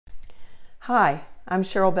Hi, I'm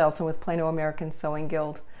Cheryl Belson with Plano American Sewing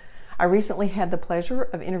Guild. I recently had the pleasure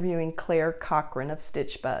of interviewing Claire Cochran of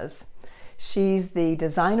Stitch Buzz. She's the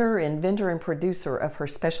designer, inventor, and producer of her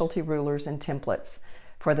specialty rulers and templates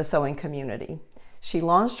for the sewing community. She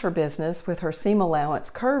launched her business with her seam allowance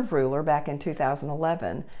curve ruler back in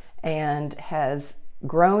 2011 and has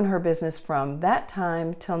grown her business from that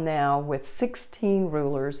time till now with 16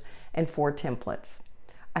 rulers and 4 templates.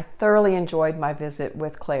 I thoroughly enjoyed my visit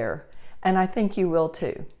with Claire, and I think you will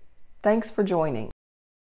too. Thanks for joining.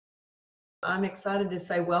 I'm excited to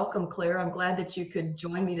say welcome, Claire. I'm glad that you could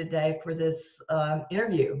join me today for this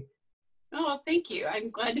interview. Oh, thank you.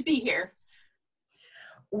 I'm glad to be here.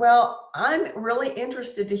 Well, I'm really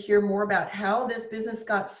interested to hear more about how this business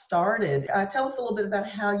got started. Tell us a little bit about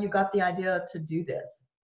how you got the idea to do this.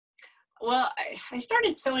 Well, I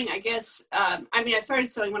started sewing, I guess, I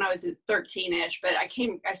started sewing when I was 13-ish, but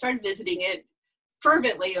I started visiting it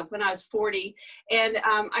fervently when I was 40. And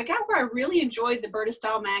I got where I really enjoyed the Berta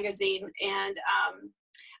Style magazine. And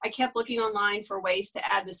I kept looking online for ways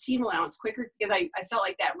to add the seam allowance quicker because I felt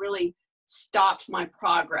like that really stopped my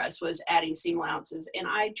progress, was adding seam allowances. And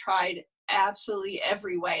I tried absolutely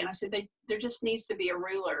every way. And I said, there just needs to be a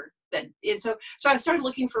ruler so I started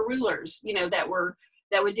looking for rulers, that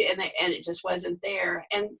would do, and it just wasn't there.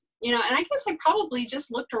 And, and I guess I probably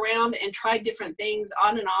just looked around and tried different things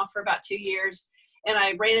on and off for about 2 years. And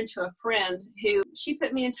I ran into a friend she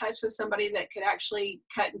put me in touch with somebody that could actually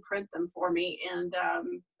cut and print them for me. And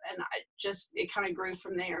it kind of grew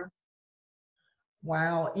from there.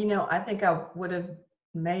 Wow. I think I would have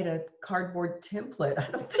made a cardboard template.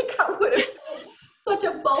 I don't think I would have such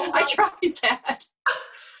a bold. I tried that.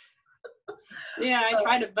 Yeah, I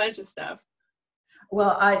tried a bunch of stuff.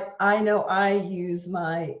 Well, I know I use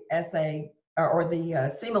my SA or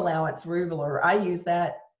the seam allowance ruler. I use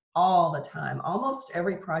that all the time, almost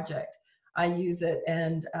every project I use it.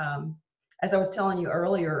 And as I was telling you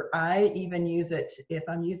earlier, I even use it if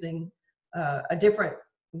I'm using a different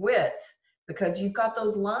width, because you've got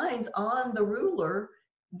those lines on the ruler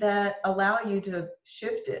that allow you to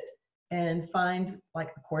shift it and find like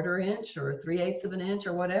a 1/4 inch or 3/8 of an inch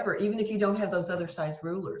or whatever, even if you don't have those other size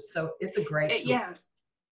rulers. So it's a great tool. Yeah.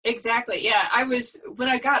 Exactly. Yeah. When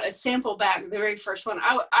I got a sample back, the very first one,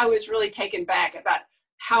 I was really taken back about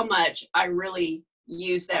how much I really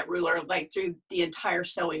use that ruler, like through the entire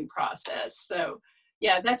sewing process. So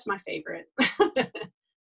yeah, that's my favorite.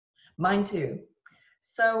 Mine too.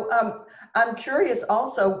 So I'm curious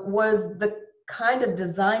also, was the kind of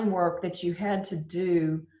design work that you had to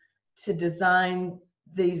do to design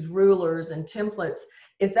these rulers and templates,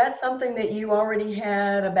 is that something that you already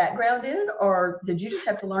had a background in, or did you just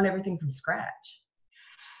have to learn everything from scratch?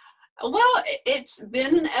 Well, it's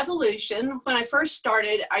been an evolution. When I first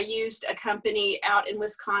started, I used a company out in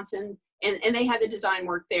Wisconsin, and they had the design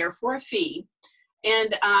work there for a fee.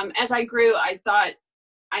 And as I grew, I thought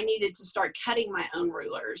I needed to start cutting my own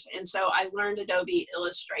rulers. And so I learned Adobe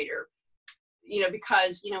Illustrator,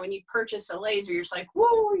 because, when you purchase a laser, you're just like,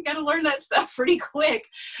 whoa, you got to learn that stuff pretty quick.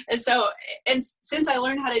 And since I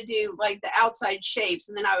learned how to do like the outside shapes,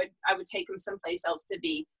 and then I would take them someplace else to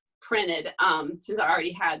be printed, since I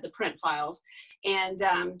already had the print files. And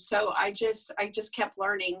so I just kept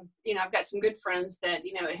learning. I've got some good friends that,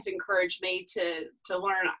 have encouraged me to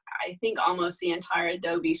learn, I think, almost the entire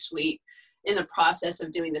Adobe suite in the process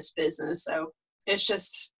of doing this business. So it's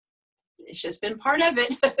just been part of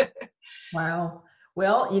it. Wow.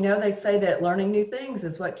 Well, they say that learning new things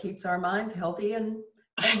is what keeps our minds healthy and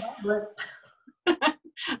vibrant.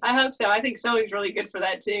 I hope so. I think sewing's really good for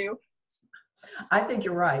that too. I think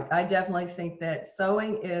you're right. I definitely think that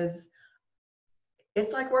sewing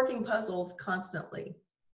it's like working puzzles constantly.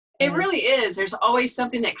 It really is. There's always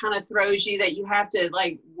something that kind of throws you that you have to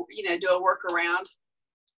do a workaround.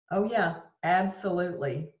 Oh yeah,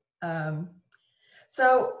 absolutely.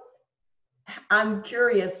 So I'm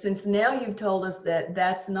curious, since now you've told us that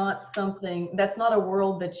that's not a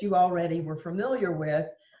world that you already were familiar with,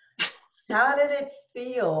 how did it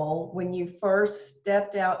feel when you first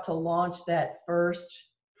stepped out to launch that first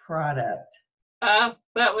product?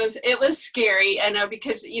 It was scary. I know,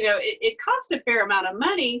 because, it cost a fair amount of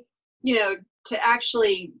money, to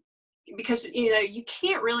actually, because, you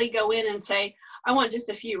can't really go in and say, I want just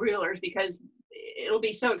a few rulers, because it'll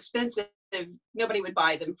be so expensive. Nobody would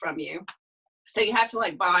buy them from you. So you have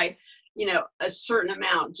to buy, a certain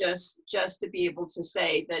amount just to be able to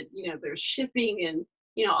say that, there's shipping and,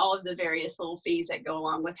 all of the various little fees that go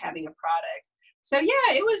along with having a product. So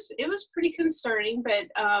yeah, it was pretty concerning, but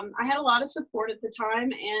I had a lot of support at the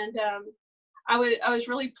time, and I was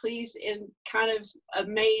really pleased and kind of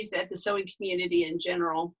amazed at the sewing community in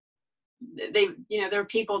general. there are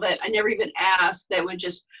people that I never even asked that would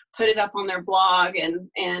just put it up on their blog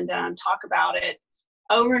and talk about it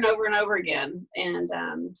over and over and over again. And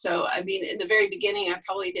so, I mean, in the very beginning, I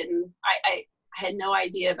probably didn't, I had no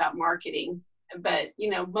idea about marketing, but,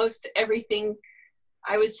 most everything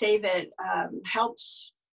I would say that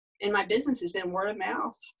helps in my business has been word of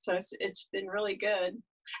mouth. So it's been really good.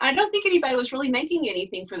 I don't think anybody was really making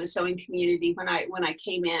anything for the sewing community when I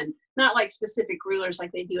came in, not like specific rulers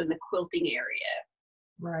like they do in the quilting area.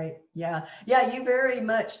 Right. Yeah. Yeah. You very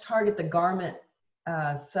much target the garment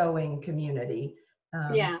sewing community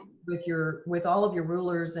Yeah. with all of your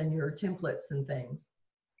rulers and your templates and things.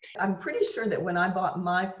 I'm pretty sure that when I bought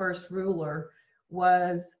my first ruler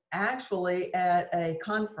was actually at a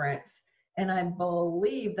conference, and I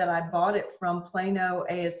believe that I bought it from Plano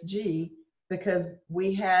ASG because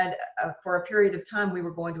we had, for a period of time, we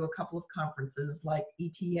were going to a couple of conferences like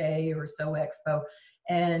ETA or Sew Expo,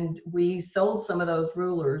 and we sold some of those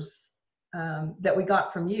rulers that we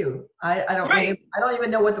got from you. I don't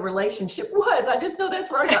even know what the relationship was. I just know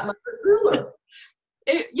that's where I got my first ruler.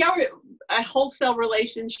 A wholesale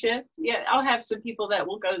relationship. Yeah, I'll have some people that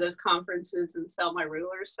will go to those conferences and sell my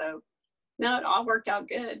rulers. So no, it all worked out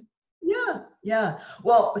good. Yeah.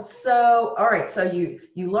 Well, so all right, so you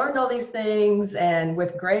learned all these things, and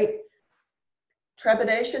with great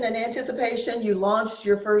trepidation and anticipation, you launched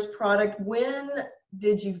your first product. When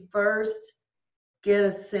did you first get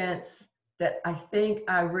a sense that I think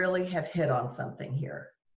I really have hit on something here?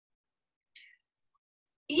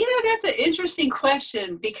 That's an interesting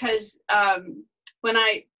question because when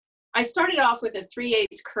I started off with a 3/8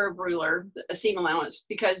 curve ruler, a seam allowance,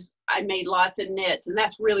 because I made lots of knits and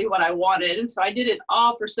that's really what I wanted. And so I did it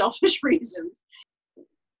all for selfish reasons.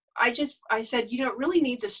 I said, it really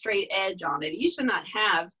needs a straight edge on it. It used to not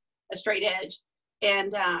have a straight edge.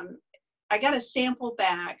 And I got a sample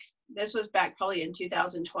back. This was back probably in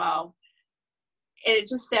 2012. And it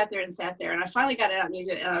just sat there. And I finally got it out and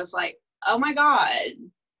used it. And I was like, oh my God,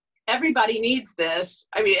 everybody needs this.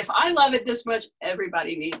 I mean, if I love it this much,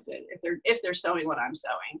 everybody needs it if they're sewing what I'm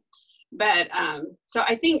sewing. But so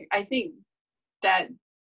I think that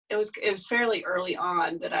it was fairly early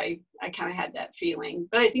on that I kind of had that feeling.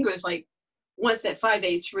 But I think it was like once that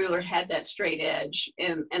 5/8 ruler had that straight edge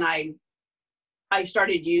and I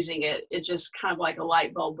started using it, it just kind of like a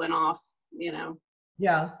light bulb went off,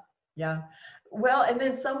 Yeah. Well, and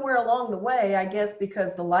then somewhere along the way, I guess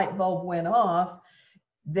because the light bulb went off,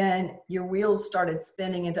 then your wheels started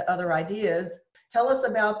spinning into other ideas. Tell us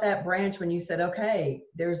about that branch when you said, okay,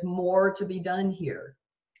 there's more to be done here.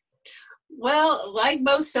 Well, like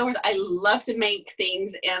most sewers, I love to make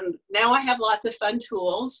things, and now I have lots of fun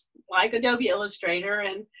tools like Adobe Illustrator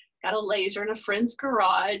and got a laser in a friend's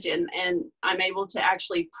garage, and I'm able to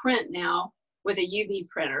actually print now with a UV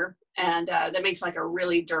printer, and that makes like a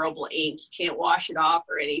really durable ink. You can't wash it off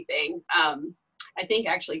or anything. I think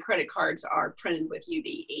actually credit cards are printed with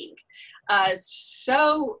UV ink.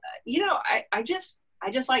 So, I just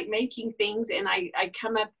like making things, and I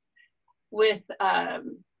come up with,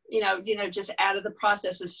 just out of the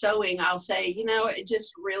process of sewing, I'll say,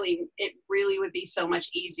 it really would be so much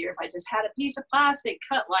easier if I just had a piece of plastic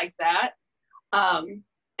cut like that. And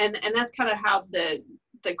that's kind of how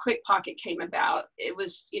the Quick Pocket came about. It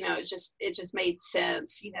was, it just made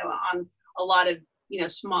sense, on a lot of,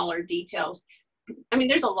 smaller details. I mean,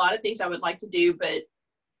 there's a lot of things I would like to do, but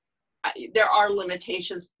there are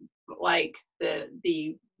limitations like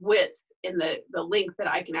the width and the length that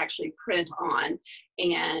I can actually print on.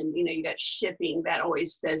 And, you got shipping that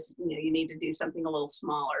always says, you need to do something a little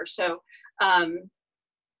smaller. So I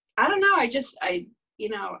don't know.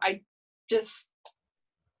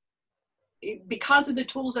 Because of the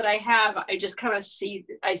tools that I have, I just kind of see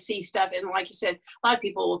stuff. And like you said, a lot of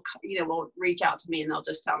people will reach out to me and they'll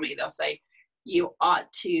just tell me, they'll say, you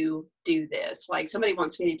ought to do this. Like somebody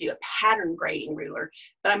wants me to do a pattern grading ruler,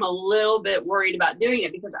 but I'm a little bit worried about doing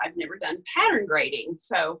it because I've never done pattern grading.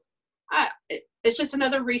 So it's just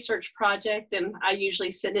another research project, and I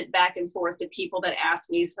usually send it back and forth to people that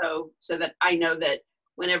ask me so that I know that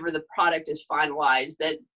whenever the product is finalized,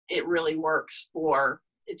 that it really works for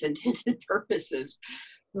its intended purposes.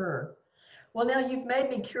 Sure. Well, now you've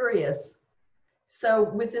made me curious. So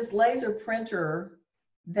with this laser printer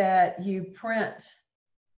that you print,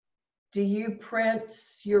 do you print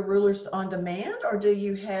your rulers on demand, or do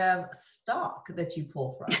you have stock that you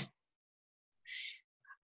pull from?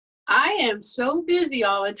 I am so busy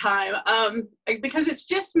all the time because it's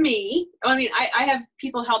just me. I mean, I have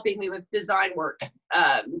people helping me with design work.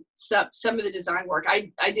 Some of the design work,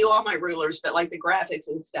 I do all my rulers, but like the graphics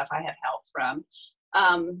and stuff, I have help from.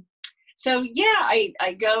 So yeah,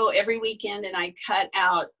 I go every weekend and I cut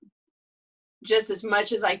out just as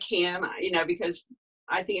much as I can, because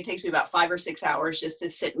I think it takes me about 5 or 6 hours just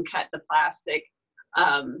to sit and cut the plastic.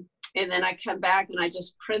 And then I come back and I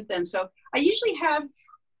just print them. So I usually have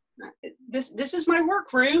this is my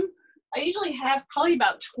work room. I usually have probably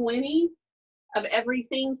about 20 of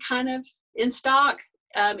everything kind of in stock.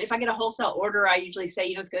 If I get a wholesale order, I usually say,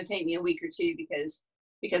 it's going to take me a week or two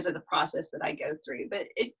because of the process that I go through. But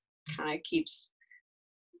it kind of keeps.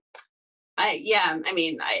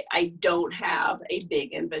 I don't have a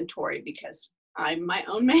big inventory because I'm my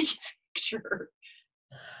own manufacturer.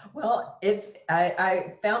 Well,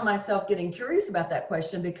 I found myself getting curious about that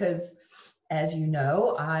question because, as you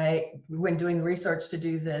know, when doing the research to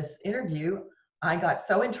do this interview, I got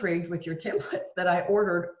so intrigued with your templates that I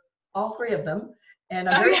ordered all 3 of them. And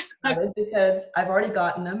I'm very excited because I've already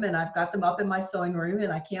gotten them and I've got them up in my sewing room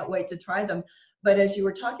and I can't wait to try them. But as you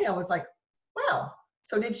were talking, I was like, wow.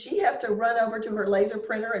 So did she have to run over to her laser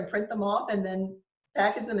printer and print them off and then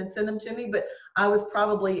package them and send them to me? But I was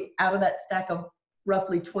probably out of that stack of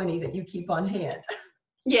roughly 20 that you keep on hand.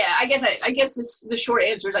 Yeah, I guess the short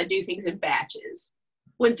answer is I do things in batches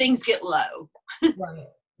when things get low.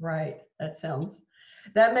 Right.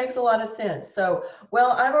 That makes a lot of sense. So,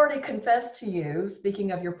 well, I've already confessed to you,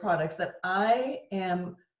 speaking of your products, that I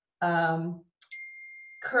am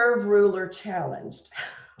curve ruler challenged.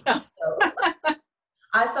 So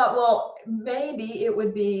I thought, well, maybe it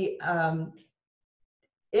would be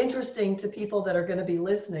interesting to people that are going to be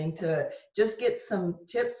listening to just get some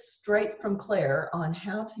tips straight from Claire on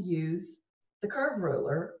how to use the curve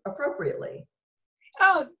ruler appropriately.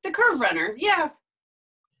 Oh, the curve runner. Yeah.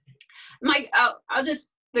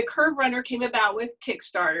 The curve runner came about with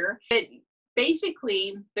Kickstarter. It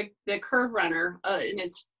basically, the curve runner, and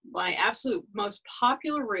it's my absolute most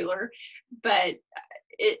popular ruler, but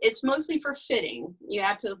it's mostly for fitting. You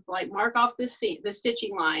have to mark off the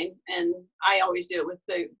stitching line, and I always do it with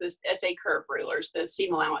the SA curve rulers, the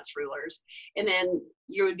seam allowance rulers, and then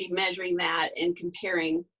you would be measuring that and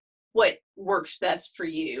comparing what works best for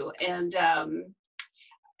you. And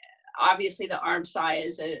obviously the arm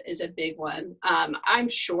size is a big one. I'm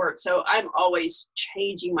short, so I'm always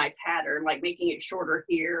changing my pattern, like making it shorter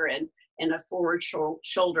here and a forward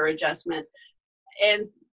shoulder adjustment. And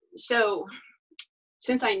so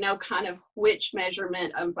since I know kind of which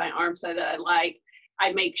measurement of my arm side that I like,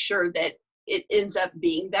 I make sure that it ends up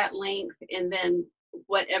being that length, and then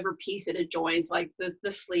whatever piece it adjoins, like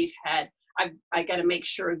the sleeve head, I got to make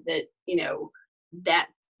sure that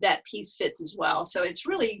that piece fits as well. So it's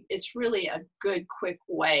really a good quick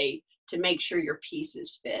way to make sure your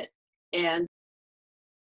pieces fit. And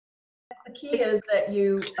the key is that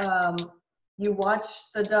you watch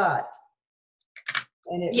the dot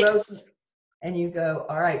and it rotates, and you go,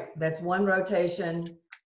 all right, that's 1 rotation,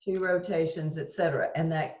 2 rotations, etc.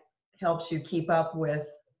 And that helps you keep up with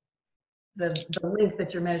the length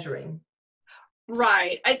that you're measuring.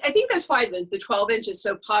 Right. I think that's why the 12 inch is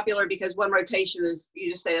so popular, because 1 rotation is,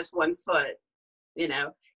 you just say that's 1 foot.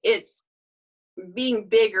 It's being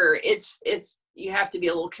bigger. It's you have to be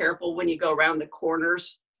a little careful when you go around the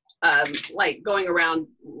corners. Like going around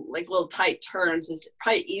like little tight turns is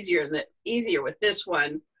probably easier with this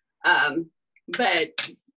one. But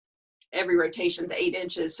every rotation's 8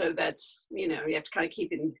 inches, so that's you have to kind of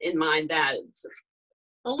keep in mind that it's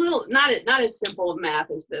a little not as simple of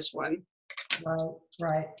math as this one.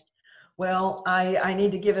 Right. Well, I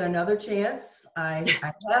need to give it another chance. I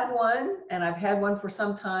have one, and I've had one for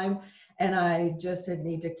some time, and I just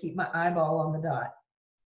need to keep my eyeball on the dot.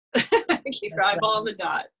 Keep your eyeball on the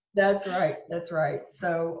dot. That's right.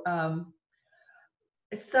 So,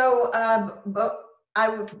 but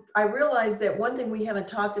I realized that one thing we haven't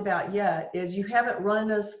talked about yet is you haven't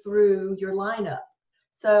run us through your lineup.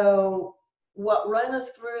 So, run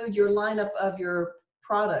us through your lineup of your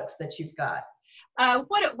products that you've got.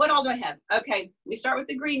 What all do I have? Okay, we start with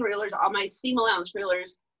the green rulers. All my seam allowance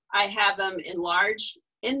rulers, I have them in large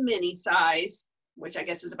and mini size, which I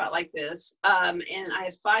guess is about like this. And I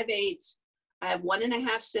have 5/8. I have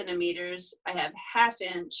 1.5 centimeters. I have 1/2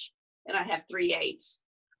 inch, and I have 3/8.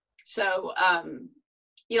 So,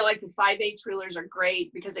 like the 5/8 rulers are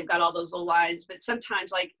great because they've got all those little lines. But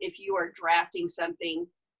sometimes, like if you are drafting something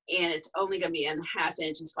and it's only going to be in 1/2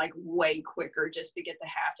 inch, it's like way quicker just to get the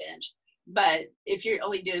 1/2 inch. But if you're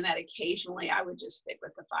only doing that occasionally, I would just stick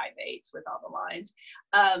with the 5/8 with all the lines.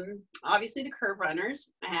 Obviously, the curve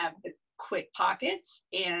runners. I have the quick pockets,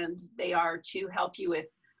 and they are to help you with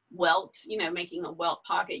welt, making a welt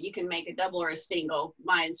pocket. You can make a double or a single.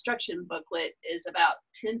 My instruction booklet is about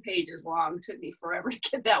 10 pages long. Took me forever to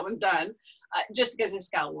get that one done, just because it's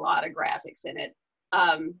got a lot of graphics in it.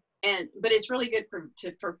 But it's really good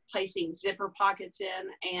for placing zipper pockets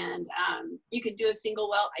in, and you could do a single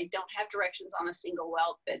welt. I don't have directions on a single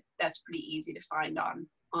welt, but that's pretty easy to find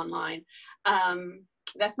online.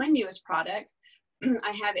 That's my newest product.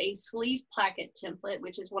 I have a sleeve placket template,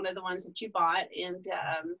 which is one of the ones that you bought, and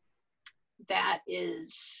that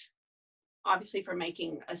is obviously for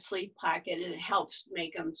making a sleeve placket, and it helps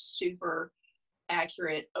make them super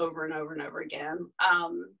accurate over and over and over again.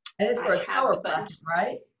 And it's for a tower placket,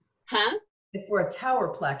 right? Huh? It's for a tower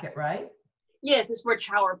placket, right? Yes, it's for a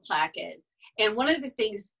tower placket. And one of the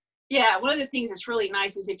things that's really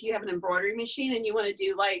nice is if you have an embroidery machine and you want to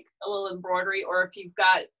do like a little embroidery, or if you've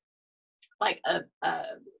got like a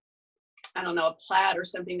plaid or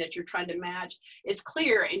something that you're trying to match, it's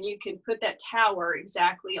clear, and you can put that tower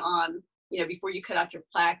exactly on, before you cut out your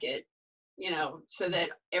placket, so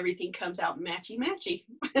that everything comes out matchy.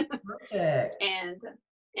 Perfect. And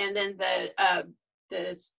then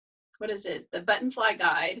the button fly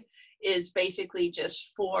guide is basically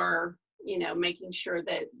just for, making sure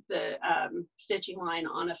that the stitching line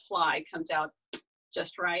on a fly comes out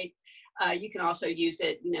just right. You can also use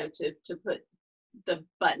it, to put the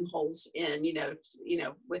buttonholes in,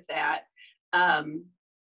 with that,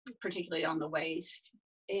 particularly on the waist.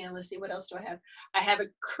 And let's see, what else do I have? I have a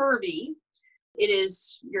curvy. It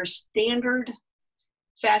is your standard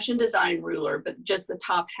fashion design ruler, but just the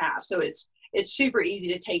top half. So it's super easy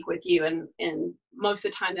to take with you, and most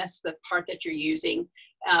of the time that's the part that you're using.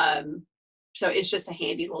 So it's just a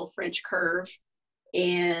handy little French curve.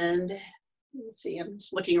 And let's see, I'm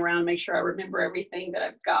just looking around, make sure I remember everything that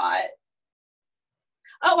I've got.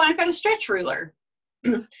 Oh, I've got a stretch ruler.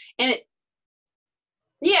 And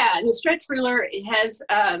the stretch ruler, it has,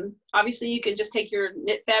 obviously you can just take your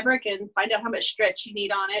knit fabric and find out how much stretch you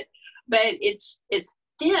need on it, but it's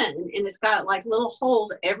thin, and it's got like little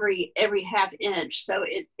holes every half inch. So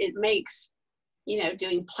it makes,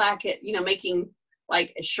 doing placket, making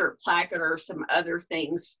like a shirt placket or some other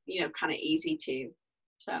things, kind of easy too.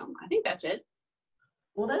 So I think that's it.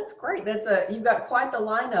 Well, that's great. You've got quite the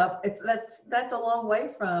lineup. That's a long way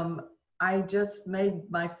from, I just made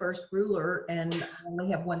my first ruler and I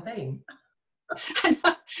only have one thing.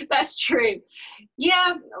 That's true.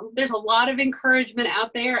 Yeah, there's a lot of encouragement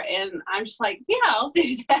out there, and I'm just like, yeah, I'll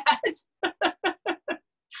do that.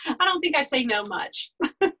 I don't think I say no much.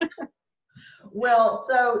 Well,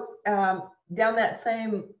 so down that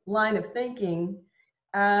same line of thinking,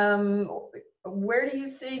 where do you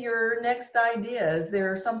see your next idea? Is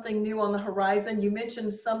there something new on the horizon? You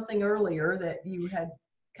mentioned something earlier that you had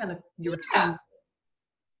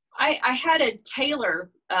I had a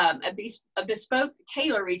tailor, a bespoke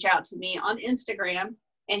tailor, reach out to me on Instagram,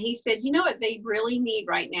 and he said, what they really need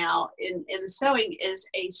right now in the sewing is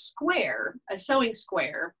a sewing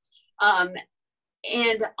square.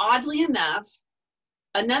 And oddly enough,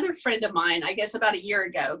 another friend of mine, I guess about a year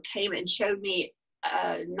ago, came and showed me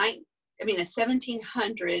a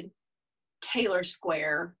 1700 tailor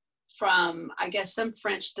square from, I guess, some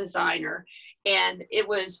French designer. And it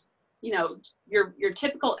was, your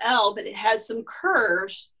typical L, but it had some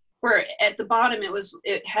curves where at the bottom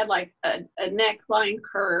it had like a neckline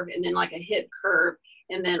curve, and then like a hip curve,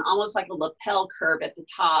 and then almost like a lapel curve at the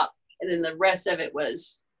top. And then the rest of it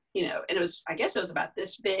was, and I guess it was about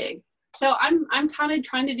this big. So I'm kind of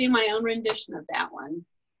trying to do my own rendition of that one.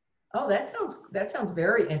 Oh, that sounds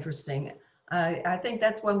very interesting. I think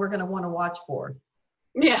that's one we're going to want to watch for.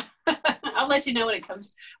 Yeah, I'll let you know when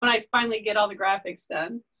I finally get all the graphics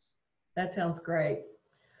done. That sounds great.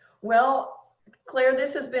 Well, Claire,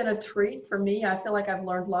 this has been a treat for me. I feel like I've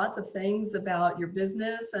learned lots of things about your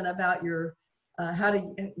business and about your how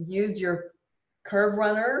to use your curve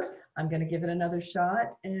runner. I'm going to give it another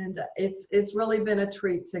shot, and it's really been a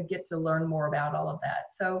treat to get to learn more about all of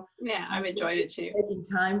that. So yeah, I've enjoyed it too. Taking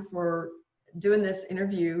time for doing this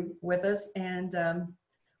interview with us, and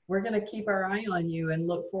we're going to keep our eye on you and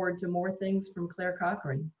look forward to more things from Claire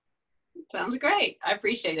Cochran. Sounds great. I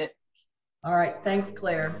appreciate it. All right. Thanks,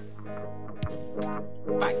 Claire.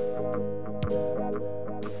 Bye.